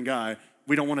 amazing guy.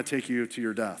 We don't want to take you to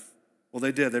your death. Well,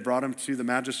 they did. They brought him to the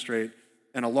magistrate,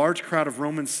 and a large crowd of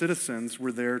Roman citizens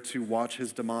were there to watch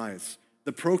his demise.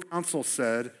 The proconsul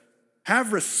said,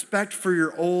 have respect for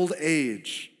your old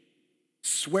age.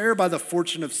 Swear by the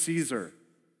fortune of Caesar.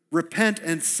 Repent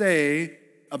and say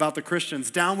about the Christians,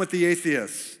 down with the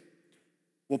atheists.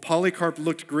 Well, Polycarp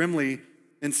looked grimly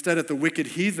instead at the wicked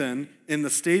heathen in the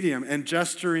stadium and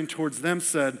gesturing towards them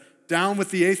said, down with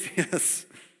the atheists.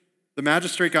 The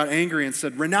magistrate got angry and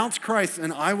said, renounce Christ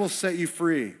and I will set you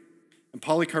free. And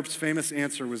Polycarp's famous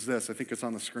answer was this. I think it's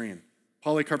on the screen.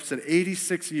 Polycarp said,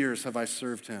 86 years have I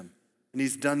served him, and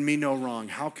he's done me no wrong.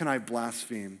 How can I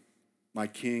blaspheme my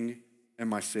king and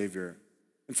my savior?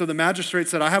 And so the magistrate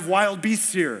said, I have wild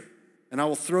beasts here, and I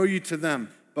will throw you to them.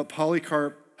 But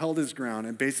Polycarp held his ground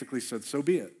and basically said, so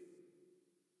be it.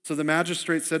 So the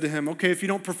magistrate said to him, okay, if you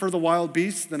don't prefer the wild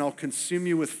beasts, then I'll consume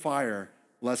you with fire,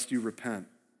 lest you repent.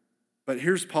 But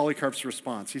here's Polycarp's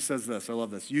response. He says this, I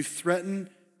love this. You threaten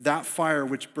that fire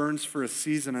which burns for a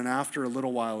season and after a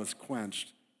little while is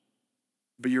quenched.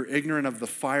 But you're ignorant of the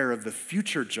fire of the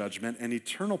future judgment and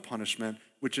eternal punishment,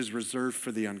 which is reserved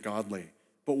for the ungodly.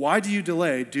 But why do you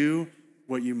delay? Do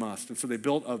what you must. And so they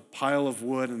built a pile of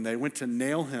wood and they went to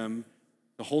nail him,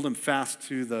 to hold him fast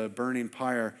to the burning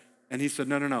pyre. And he said,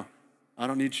 no, I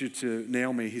don't need you to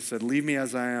nail me. He said, leave me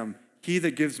as I am. He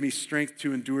that gives me strength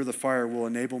to endure the fire will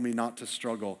enable me not to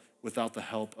struggle without the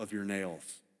help of your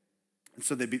nails. And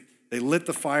so they lit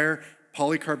the fire.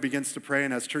 Polycarp begins to pray,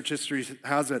 and as church history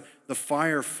has it, the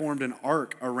fire formed an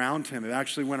arc around him. It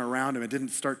actually went around him. It didn't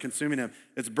start consuming him.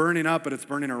 It's burning up, but it's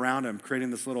burning around him, creating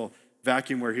this little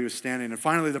vacuum where he was standing. And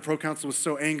finally, the proconsul was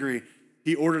so angry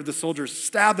he ordered the soldiers,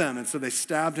 stab him. And so they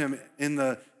stabbed him in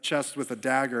the chest with a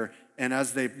dagger. And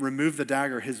as they removed the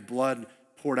dagger, his blood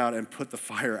poured out and put the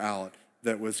fire out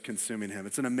that was consuming him.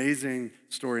 It's an amazing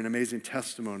story, an amazing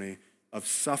testimony of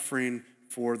suffering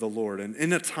for the Lord. And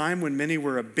in a time when many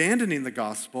were abandoning the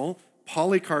gospel,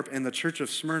 Polycarp and the church of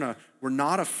Smyrna were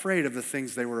not afraid of the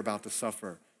things they were about to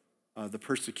suffer, the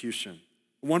persecution.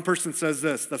 One person says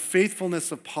this: the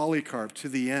faithfulness of Polycarp to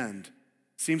the end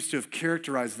seems to have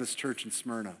characterized this church in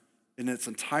Smyrna in its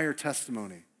entire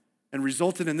testimony and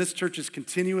resulted in this church's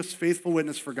continuous faithful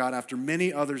witness for God after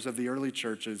many others of the early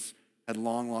churches had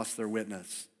long lost their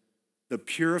witness. The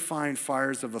purifying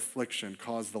fires of affliction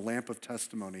caused the lamp of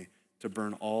testimony to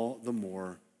burn all the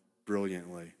more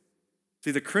brilliantly. See,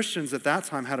 the Christians at that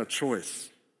time had a choice.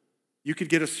 You could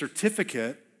get a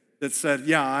certificate that said,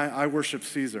 yeah, I worship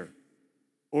Caesar.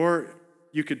 Or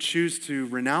you could choose to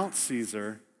renounce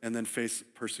Caesar and then face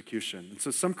persecution. And so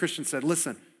some Christians said,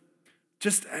 listen,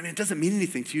 it doesn't mean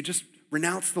anything to you. Just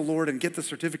renounce the Lord and get the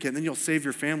certificate, and then you'll save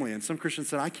your family. And some Christians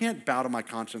said, I can't bow to my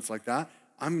conscience like that.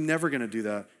 I'm never going to do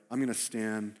that. I'm going to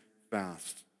stand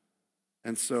fast.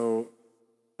 And so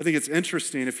I think it's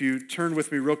interesting. If you turn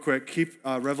with me real quick, keep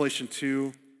Revelation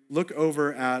 2. Look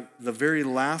over at the very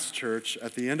last church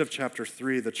at the end of chapter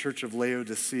 3, the church of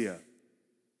Laodicea.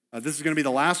 This is going to be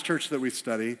the last church that we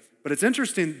study, but it's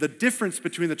interesting the difference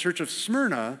between the church of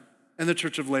Smyrna and the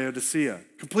church of Laodicea.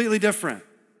 Completely different.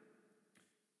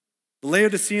 The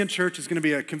Laodicean church is going to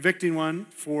be a convicting one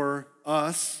for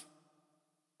us.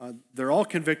 They're all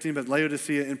convicting, but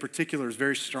Laodicea in particular is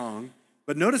very strong.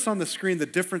 But notice on the screen the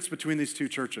difference between these two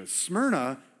churches.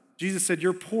 Smyrna, Jesus said,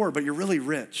 you're poor, but you're really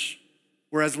rich.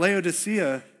 Whereas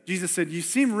Laodicea, Jesus said, you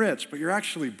seem rich, but you're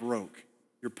actually broke.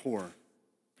 You're poor.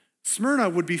 Smyrna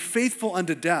would be faithful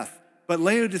unto death, but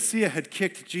Laodicea had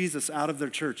kicked Jesus out of their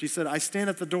church. He said, I stand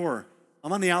at the door.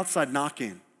 I'm on the outside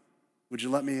knocking. Would you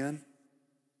let me in?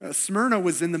 Smyrna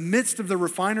was in the midst of the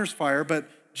refiner's fire, but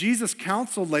Jesus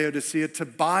counseled Laodicea to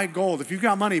buy gold. If you've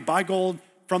got money, buy gold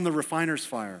from the refiner's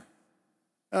fire.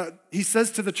 He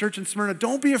says to the church in Smyrna,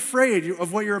 don't be afraid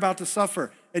of what you're about to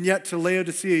suffer. And yet to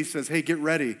Laodicea, he says, hey, get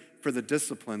ready for the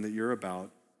discipline that you're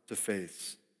about to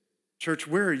face. Church,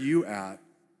 where are you at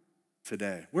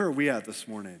today? Where are we at this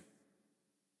morning?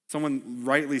 Someone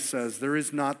rightly says, there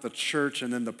is not the church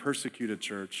and then the persecuted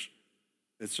church.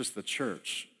 It's just the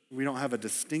church. We don't have a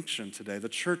distinction today. The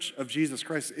church of Jesus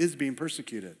Christ is being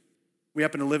persecuted. We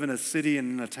happen to live in a city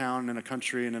and in a town, in a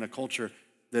country, and in a culture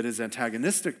that is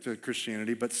antagonistic to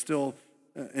Christianity, but still,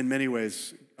 in many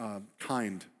ways,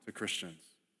 kind to Christians.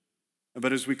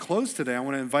 But as we close today, I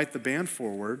want to invite the band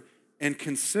forward and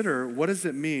consider what does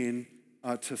it mean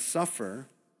to suffer,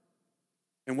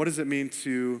 and what does it mean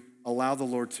to allow the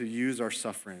Lord to use our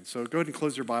suffering. So go ahead and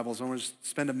close your Bibles. I want to just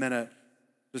spend a minute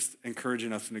just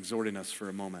encouraging us and exhorting us for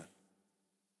a moment.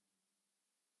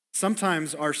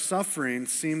 Sometimes our suffering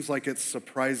seems like it's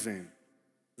surprising.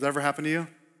 Does that ever happen to you?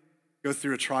 Go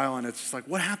through a trial and it's just like,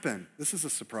 what happened? This is a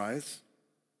surprise.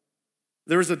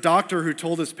 There was a doctor who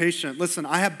told his patient, listen,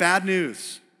 I have bad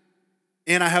news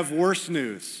and I have worse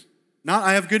news. Not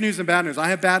I have good news and bad news. I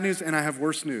have bad news and I have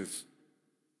worse news.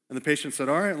 And the patient said,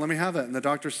 all right, let me have it. And the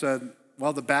doctor said,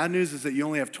 well, the bad news is that you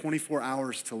only have 24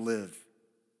 hours to live.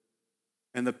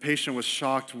 And the patient was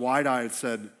shocked, wide-eyed,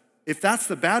 said, if that's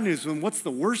the bad news, then what's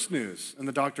the worst news? And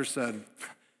the doctor said,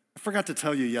 I forgot to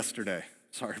tell you yesterday.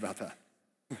 Sorry about that.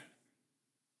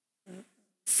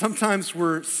 Sometimes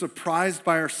we're surprised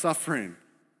by our suffering.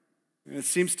 It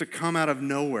seems to come out of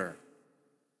nowhere.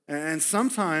 And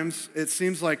sometimes it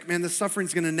seems like, man, this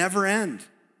suffering's going to never end.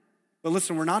 But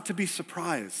listen, we're not to be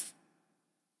surprised.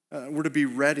 We're to be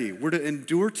ready. We're to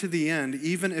endure to the end,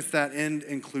 even if that end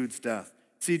includes death.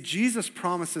 See, Jesus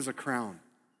promises a crown.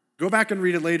 Go back and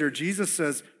read it later. Jesus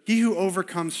says, he who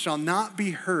overcomes shall not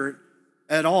be hurt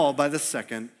at all by the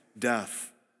second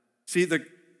death. See, the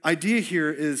idea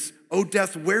here is, oh,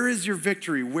 death, where is your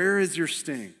victory? Where is your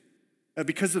sting?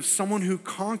 Because of someone who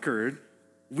conquered,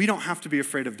 we don't have to be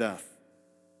afraid of death.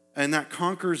 And that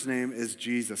conqueror's name is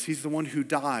Jesus. He's the one who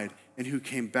died and who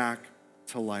came back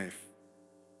to life.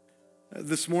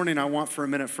 This morning, I want for a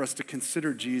minute for us to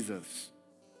consider Jesus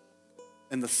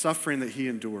and the suffering that he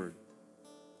endured.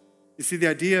 You see, the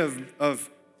idea of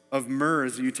myrrh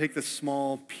is that you take this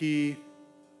small pea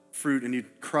fruit and you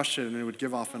crush it and it would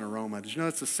give off an aroma. Did you know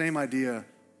it's the same idea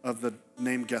of the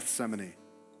name Gethsemane?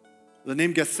 The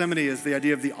name Gethsemane is the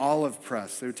idea of the olive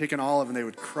press. They would take an olive and they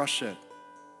would crush it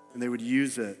and they would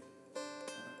use it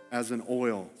as an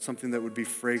oil, something that would be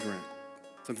fragrant,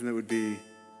 something that would be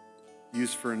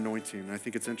used for anointing. And I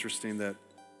think it's interesting that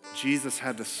Jesus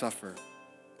had to suffer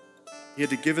He had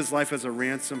to give his life as a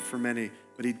ransom for many,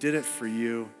 but he did it for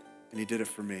you and he did it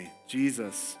for me.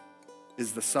 Jesus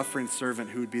is the suffering servant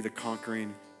who would be the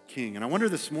conquering king. And I wonder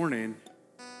this morning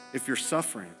if you're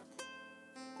suffering,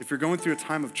 if you're going through a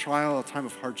time of trial, a time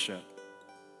of hardship.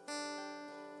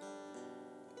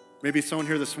 Maybe someone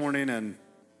here this morning and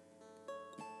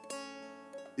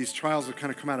these trials have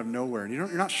kind of come out of nowhere and you're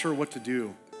not sure what to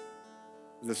do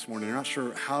this morning. You're not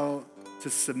sure how to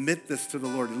submit this to the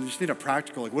Lord. And you just need a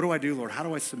practical, like, what do I do, Lord? How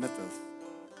do I submit this?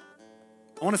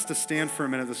 I want us to stand for a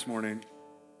minute this morning.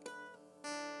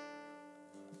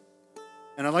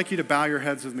 And I'd like you to bow your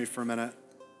heads with me for a minute.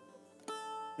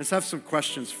 I just have some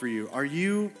questions for you. Are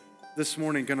you this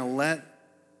morning going to let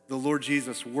the Lord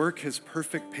Jesus work his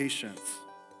perfect patience,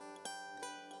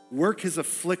 work his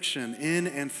affliction in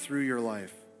and through your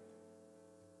life?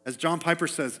 As John Piper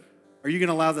says, are you going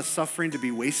to allow the suffering to be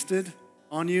wasted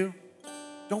on you?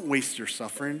 Don't waste your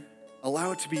suffering.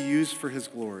 Allow it to be used for his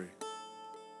glory.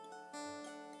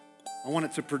 I want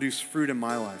it to produce fruit in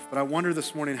my life. But I wonder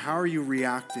this morning, how are you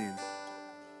reacting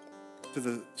to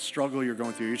the struggle you're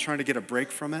going through? Are you trying to get a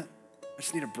break from it? I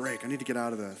just need a break. I need to get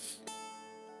out of this.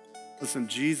 Listen,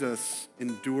 Jesus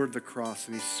endured the cross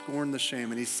and he scorned the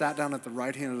shame and he sat down at the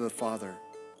right hand of the Father.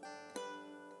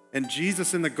 And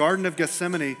Jesus in the Garden of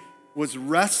Gethsemane was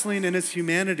wrestling in his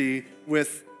humanity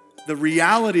with the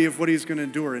reality of what he's going to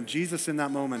endure. And Jesus in that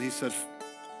moment, he said,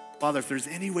 Father, if there's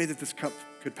any way that this cup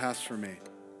could pass from me,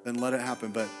 then let it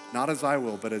happen. But not as I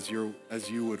will, but as you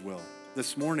would will.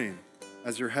 This morning,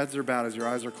 as your heads are bowed, as your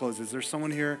eyes are closed, is there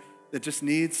someone here that just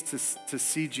needs to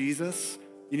see Jesus?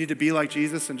 You need to be like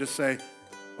Jesus and just say,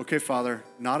 okay, Father,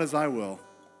 not as I will.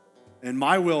 In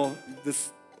my will,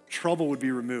 this trouble would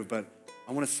be removed, but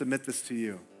I want to submit this to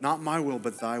you. Not my will,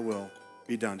 but thy will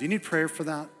be done. Do you need prayer for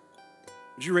that?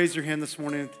 Would you raise your hand this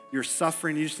morning? You're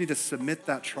suffering. You just need to submit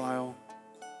that trial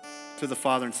to the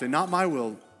Father and say, not my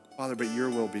will, Father, but your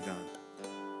will be done.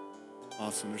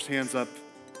 Awesome. There's hands up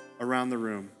around the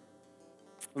room.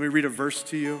 Let me read a verse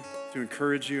to you to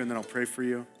encourage you, and then I'll pray for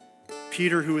you.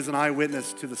 Peter, who is an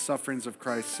eyewitness to the sufferings of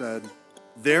Christ, said,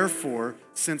 therefore,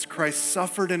 since Christ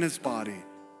suffered in his body,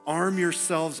 arm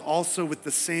yourselves also with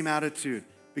the same attitude,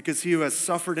 because he who has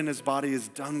suffered in his body is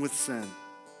done with sin.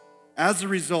 As a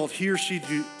result, he or she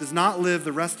does not live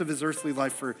the rest of his earthly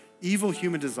life for evil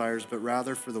human desires, but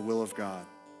rather for the will of God.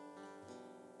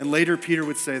 And later, Peter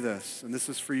would say this, and this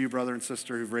is for you, brother and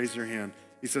sister, who've raised your hand.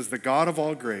 He says, the God of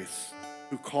all grace,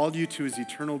 who called you to his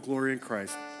eternal glory in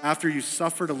Christ, after you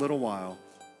suffered a little while,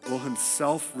 will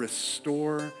himself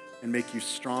restore and make you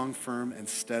strong, firm, and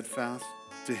steadfast.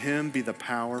 To him be the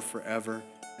power forever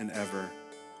and ever.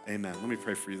 Amen. Let me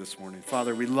pray for you this morning.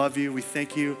 Father, we love you. We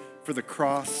thank you for the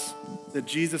cross, that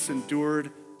Jesus endured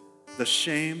the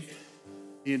shame.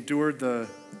 He endured the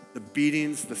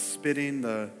beatings, the spitting,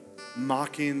 the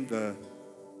mocking, the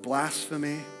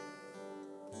blasphemy.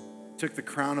 He took the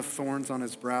crown of thorns on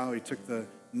his brow. He took the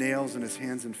nails in his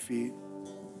hands and feet,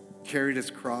 carried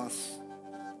his cross,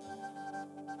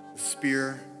 the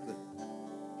spear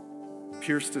that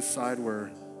pierced his side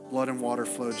where blood and water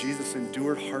flowed. Jesus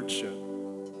endured hardship.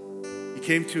 He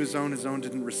came to his own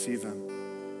didn't receive him.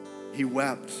 He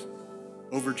wept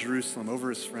over Jerusalem, over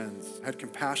his friends, had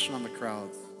compassion on the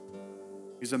crowds.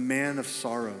 He's a man of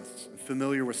sorrows,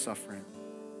 familiar with suffering.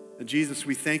 And Jesus,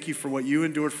 we thank you for what you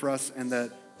endured for us and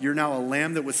that you're now a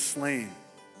lamb that was slain.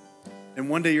 And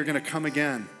one day you're going to come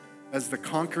again as the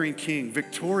conquering king,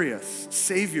 victorious,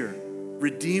 savior,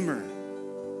 redeemer,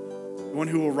 the one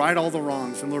who will right all the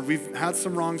wrongs. And Lord, we've had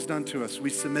some wrongs done to us. We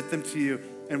submit them to you,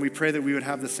 and we pray that we would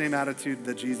have the same attitude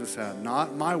that Jesus had.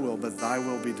 Not my will, but thy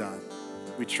will be done.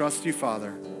 We trust you,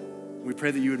 Father. We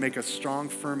pray that you would make us strong,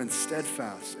 firm, and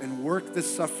steadfast and work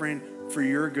this suffering for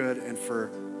your good and for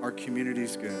our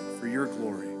community's good, for your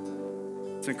glory.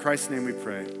 It's in Christ's name we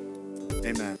pray.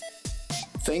 Amen.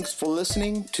 Thanks for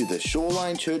listening to the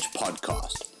Shoreline Church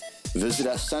podcast. Visit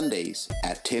us Sundays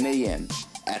at 10 a.m.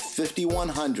 at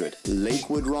 5100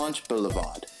 Lakewood Ranch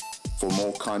Boulevard. For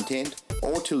more content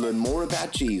or to learn more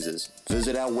about Jesus,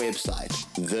 visit our website.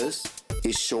 This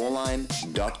is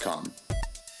shoreline.com.